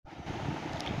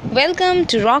Welcome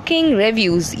to Rocking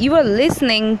Reviews. You are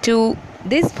listening to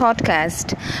this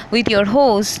podcast with your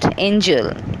host,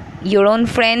 Angel, your own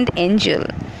friend, Angel.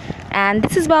 And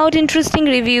this is about interesting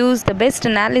reviews, the best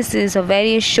analysis of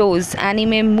various shows,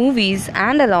 anime, movies,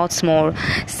 and a lot more.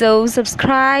 So,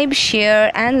 subscribe,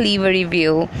 share, and leave a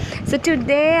review. So,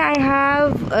 today I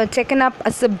have taken up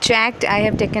a subject, I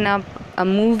have taken up a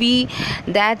movie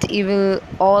that you will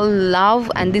all love,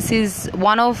 and this is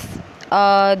one of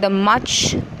the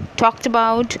much talked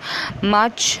about,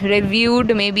 much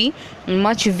reviewed, maybe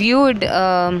much viewed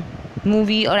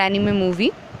movie or anime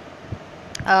movie.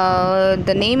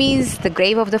 The name is The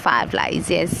Grave of the Fireflies.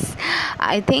 Yes,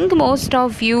 I think most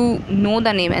of you know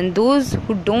the name, and those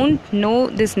who don't know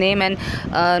this name and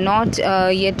not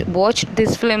yet watched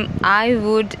this film, I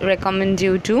would recommend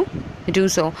you to do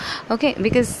so. Okay,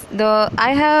 because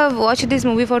I have watched this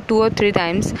movie for 2 or 3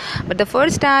 times, but the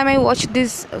first time I watched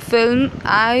this film,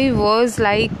 I was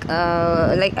I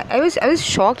was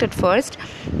shocked at first.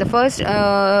 The first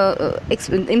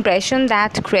impression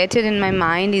that created in my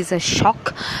mind is a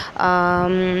shock.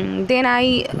 Then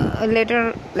I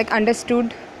later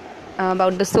understood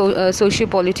about the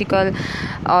socio-political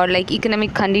or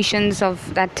economic conditions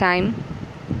of that time.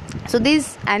 So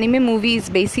this anime movie is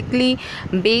basically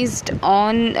based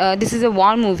on this is a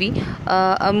war movie,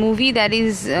 a movie that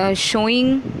is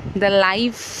showing the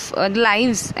lives,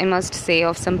 I must say,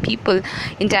 of some people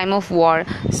in time of war.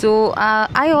 So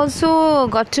I also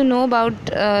got to know about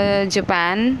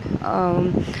Japan.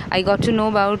 I got to know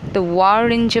about the war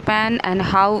in Japan and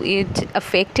how it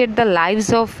affected the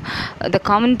lives of the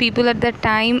common people at that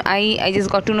time. I just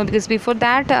got to know because before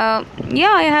that,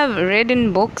 I have read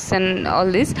in books and all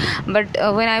this. But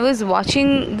when I was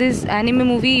watching this anime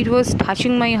movie, it was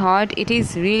touching my heart. It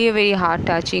is really very heart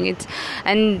touching.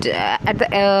 At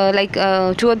the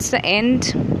towards the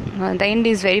end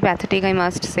is very pathetic, I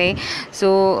must say.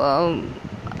 So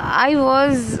I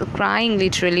was crying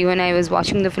literally when I was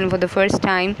watching the film for the first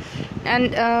time.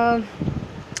 And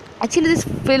actually, this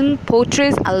film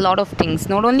portrays a lot of things.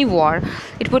 Not only war,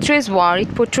 it portrays war.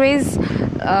 It portrays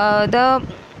the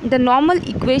normal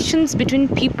equations between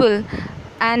people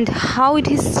and how it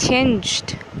is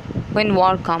changed when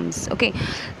war comes. Okay,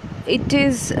 it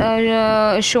is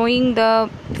showing the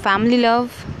family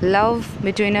love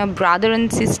between a brother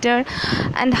and sister,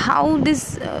 and how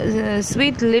this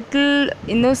sweet little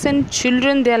innocent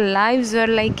children, their lives are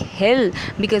like hell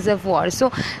because of war.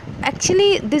 So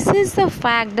actually, this is the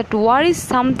fact that war is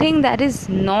something that is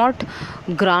not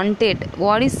granted.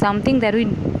 War is something that we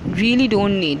really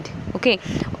don't need. Okay,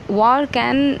 war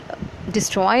can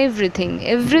destroy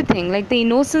everything, like the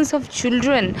innocence of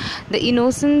children, the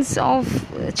innocence of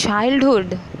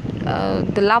childhood,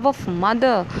 the love of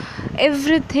mother,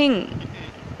 everything.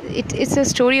 It's a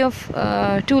story of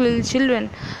 2 little children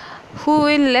who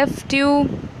will left you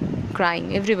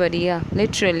crying. Everybody,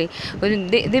 literally,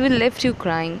 they will left you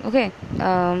crying. Okay,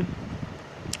 and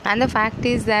the fact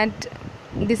is that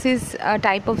this is a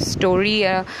type of story,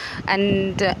 I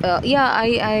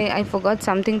forgot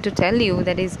something to tell you.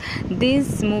 That is,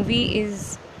 this movie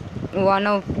is one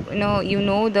of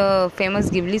the famous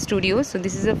Ghibli Studios. So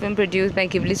this is a film produced by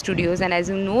Ghibli Studios, and as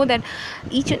you know that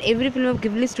each and every film of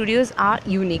Ghibli Studios are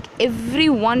unique.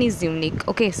 Everyone is unique.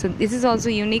 Okay, so this is also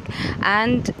unique,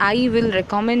 and I will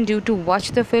recommend you to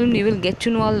watch the film. You will get to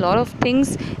know a lot of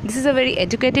things. This is a very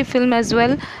educative film as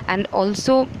well, and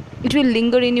also it will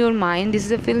linger in your mind. This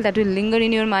is a film that will linger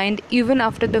in your mind even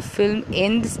after the film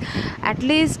ends, at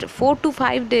least 4 to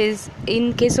 5 days.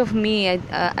 In case of me,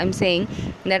 I'm saying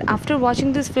that after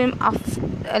watching this film,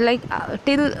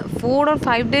 till 4 or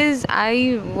 5 days,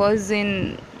 I was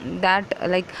in that,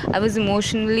 I was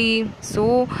emotionally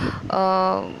so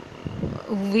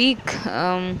weak,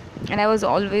 and I was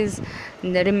always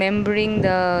remembering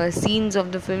the scenes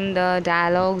of the film, the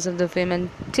dialogues of the film, and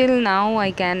till now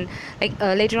I can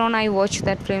later on I watched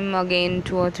that film again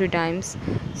 2 or 3 times.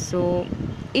 So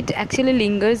it actually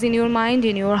lingers in your mind,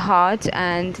 in your heart,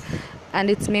 and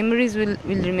its memories will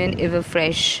remain ever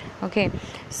fresh. Okay,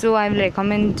 so I will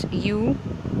recommend you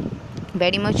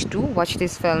very much to watch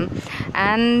this film.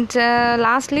 And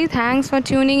lastly, thanks for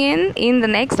tuning in the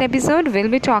next episode we'll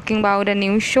be talking about a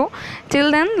new show. Till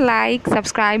then,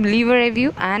 subscribe, leave a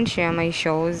review, and share my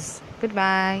shows.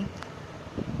 Goodbye.